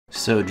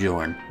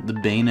SOJOURN, the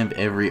bane of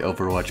every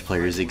Overwatch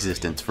player's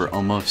existence for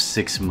almost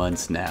 6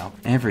 months now.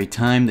 Every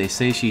time they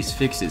say she's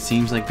fixed, it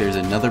seems like there's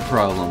another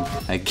problem.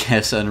 I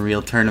guess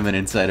Unreal Tournament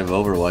inside of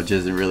Overwatch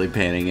isn't really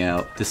panning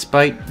out.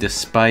 Despite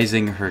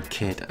despising her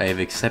kit, I have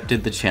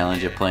accepted the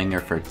challenge of playing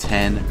her for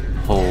 10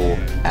 whole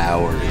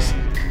hours.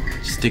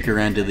 Stick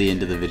around to the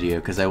end of the video,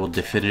 because I will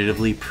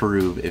definitively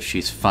prove if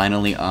she's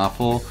finally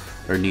awful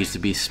or needs to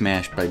be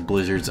smashed by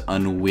Blizzard's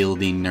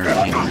unwieldy nerf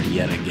hammer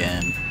yet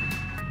again.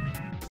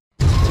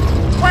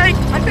 Wait,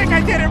 I think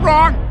I did it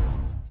wrong!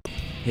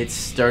 It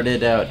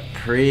started out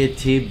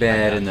pretty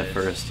bad in the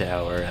first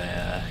hour.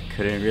 I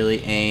couldn't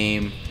really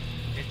aim,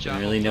 didn't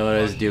really know what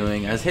I was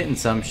doing. I was hitting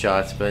some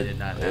shots, but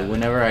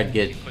whenever I'd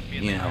get,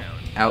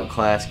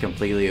 outclassed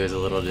completely, it was a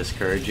little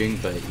discouraging.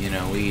 But,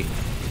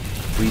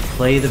 we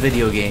play the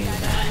video game.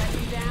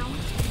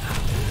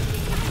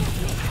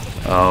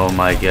 Oh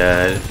my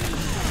god.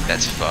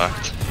 That's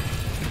fucked.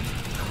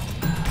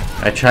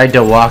 I tried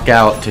to walk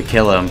out to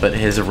kill him, but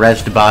his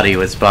rest body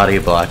was body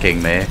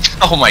blocking me.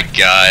 Oh my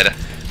god.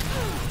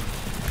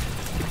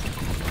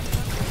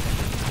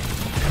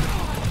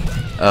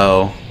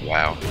 Oh.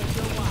 Wow.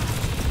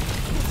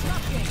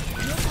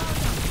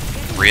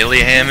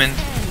 Really, Hammond?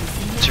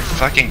 What's your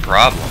fucking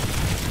problem?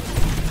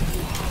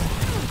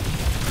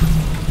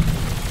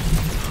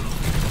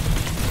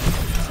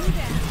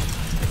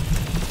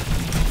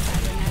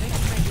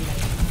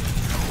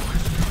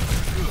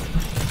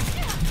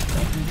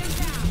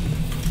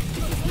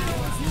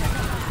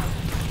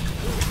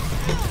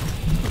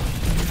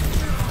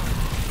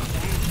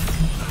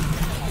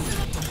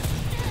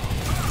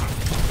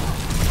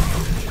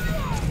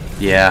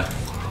 Yeah.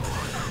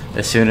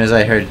 As soon as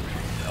I heard...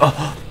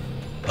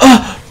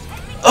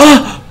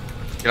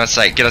 Get on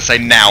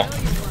site now!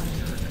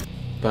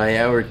 By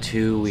hour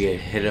 2, we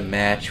had hit a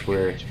match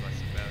where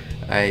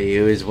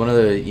it was one of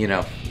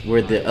the,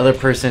 where the other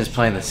person is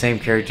playing the same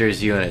character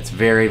as you, and it's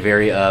very,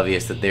 very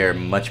obvious that they are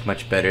much,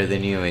 much better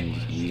than you, and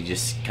you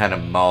just kind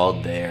of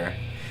mauled there.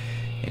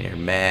 And you're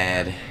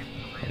mad,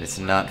 and it's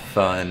not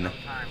fun.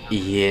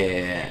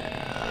 Yeah.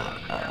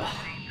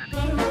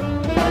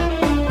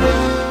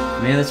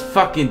 Man, this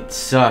fucking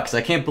sucks.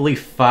 I can't believe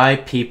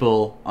 5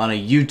 people on a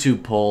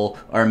YouTube poll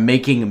are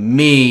making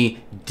me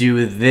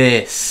do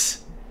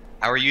this.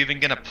 How are you even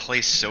gonna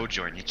play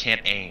Sojourn? You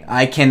can't aim.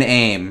 I can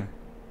aim.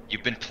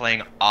 You've been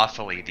playing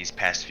awfully these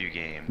past few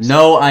games.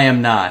 No, I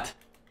am not.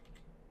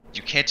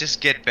 You can't just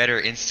get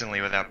better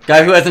instantly without practice.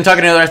 Guy who hasn't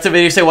talking to the rest of the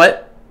video, say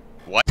what?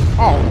 What?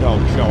 Oh no,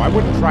 Joe, I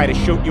wouldn't try to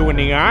shoot you in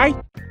the eye.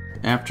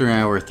 After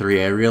hour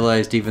 3, I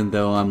realized even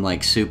though I'm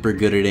like super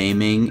good at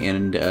aiming,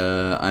 and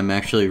I'm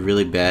actually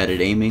really bad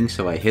at aiming,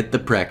 so I hit the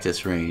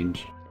practice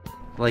range.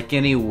 Like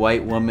any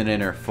white woman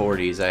in her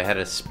 40s, I had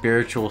a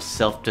spiritual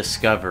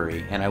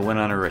self-discovery, and I went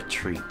on a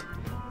retreat.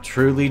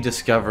 Truly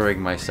discovering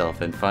myself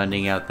and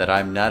finding out that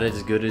I'm not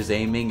as good as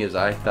aiming as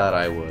I thought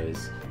I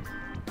was.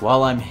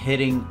 While I'm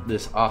hitting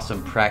this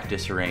awesome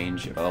practice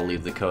range, I'll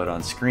leave the code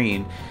on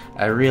screen,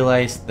 I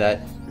realized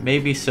that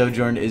maybe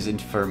Sojourn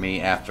isn't for me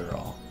after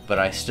all. But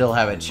I still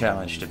have a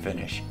challenge to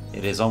finish.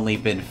 It has only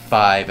been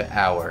 5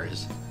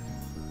 hours.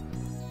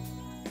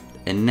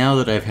 And now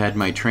that I've had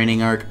my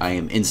training arc, I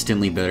am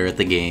instantly better at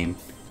the game.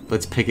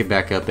 Let's pick it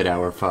back up at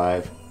hour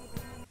 5.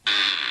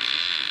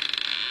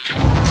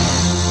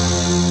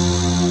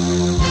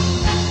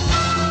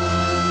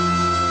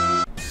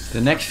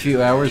 The next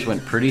few hours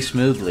went pretty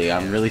smoothly.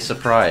 I'm really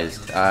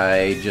surprised.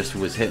 I just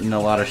was hitting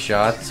a lot of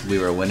shots, we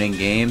were winning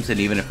games, and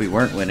even if we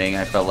weren't winning,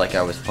 I felt like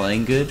I was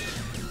playing good.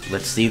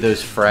 Let's see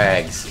those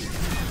frags.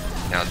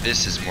 Now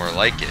this is more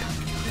like it.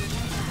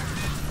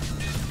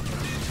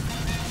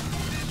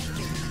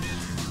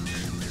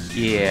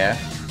 Yeah.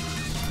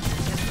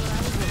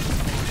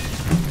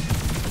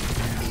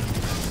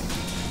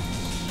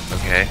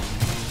 Okay.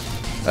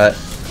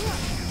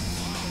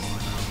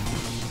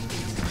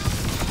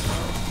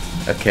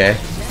 Okay.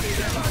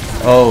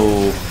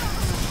 Oh.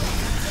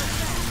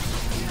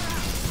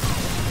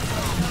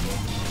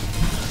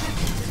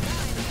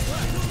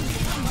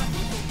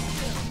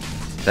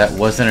 That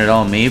wasn't at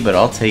all me, but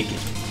I'll take it.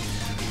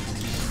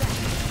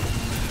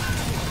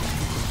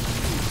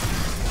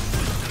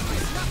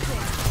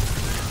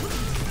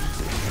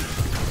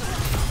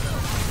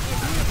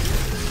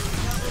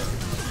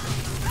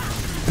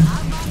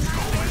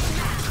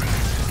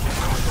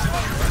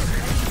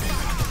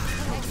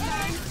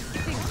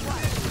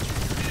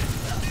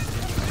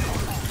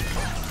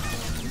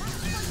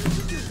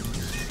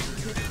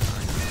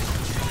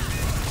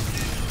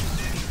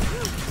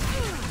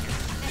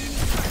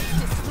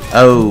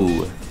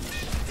 Oh.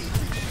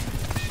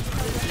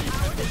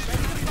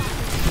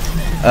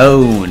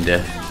 Owned.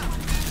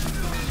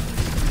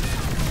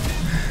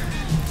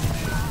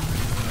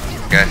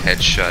 Got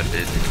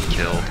headshotted and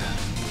killed.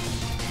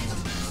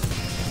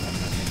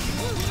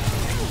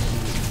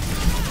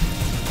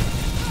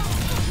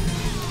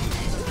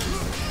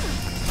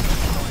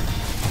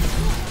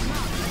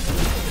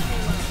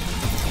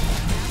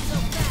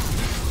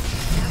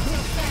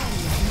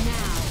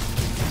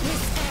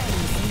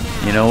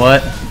 You know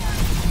what?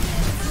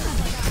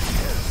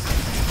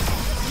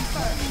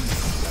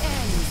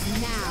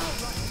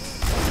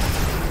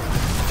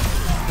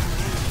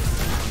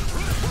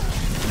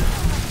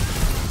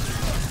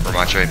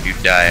 That's right, if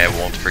you die, I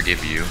won't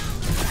forgive you.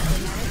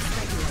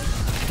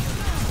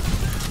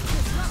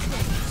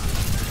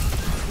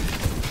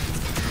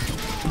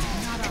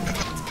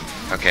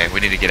 Okay,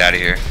 we need to get out of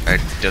here. Alright,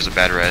 does a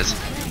bad res.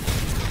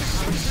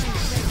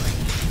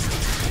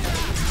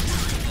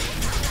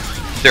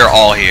 They're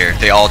all here.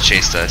 They all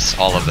chased us.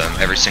 All of them.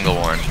 Every single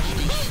one.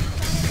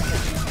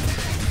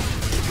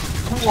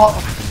 Whoa!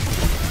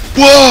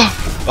 Whoa!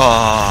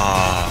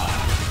 Oh.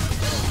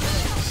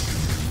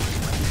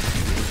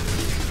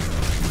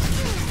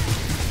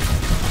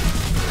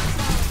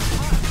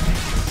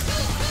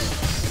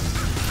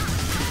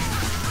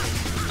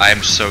 I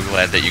am so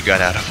glad that you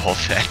got out of all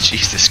that.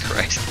 Jesus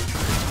Christ.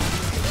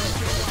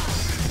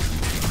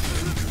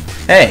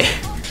 Hey!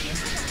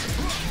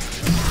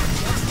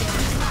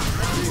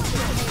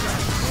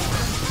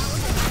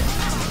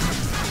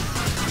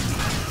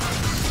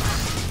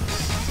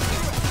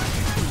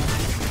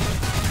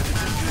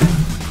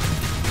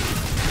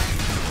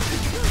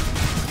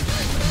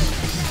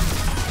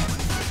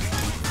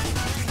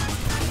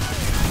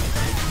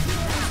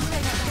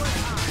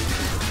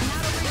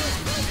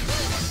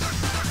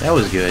 That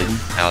was good.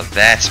 Now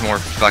that's more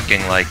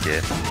fucking like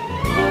it.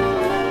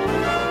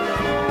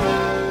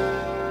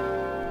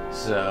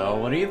 So,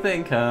 what do you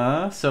think,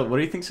 huh? So, what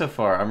do you think so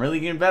far? I'm really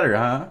getting better,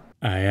 huh?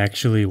 I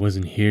actually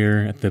wasn't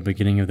here at the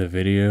beginning of the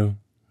video.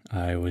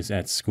 I was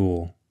at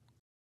school.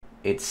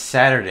 It's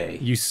Saturday.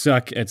 You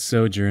suck at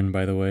Sojourn,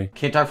 by the way.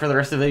 Can't talk for the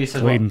rest of the video.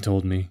 Says, Clayton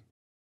told me.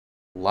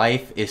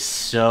 Life is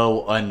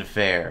so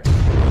unfair.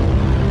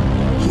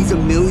 He's a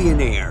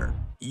millionaire.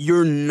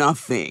 You're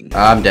nothing.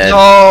 I'm dead.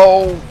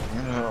 No!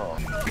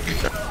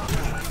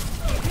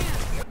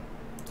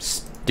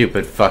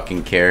 Stupid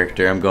fucking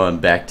character. I'm going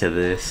back to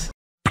this.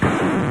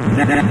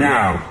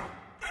 Now,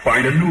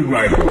 find a new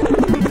rival.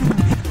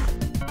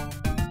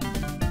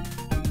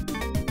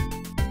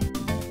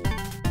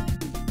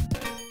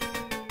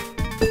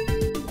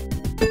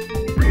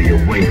 We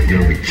await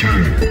your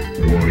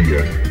return,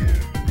 warrior.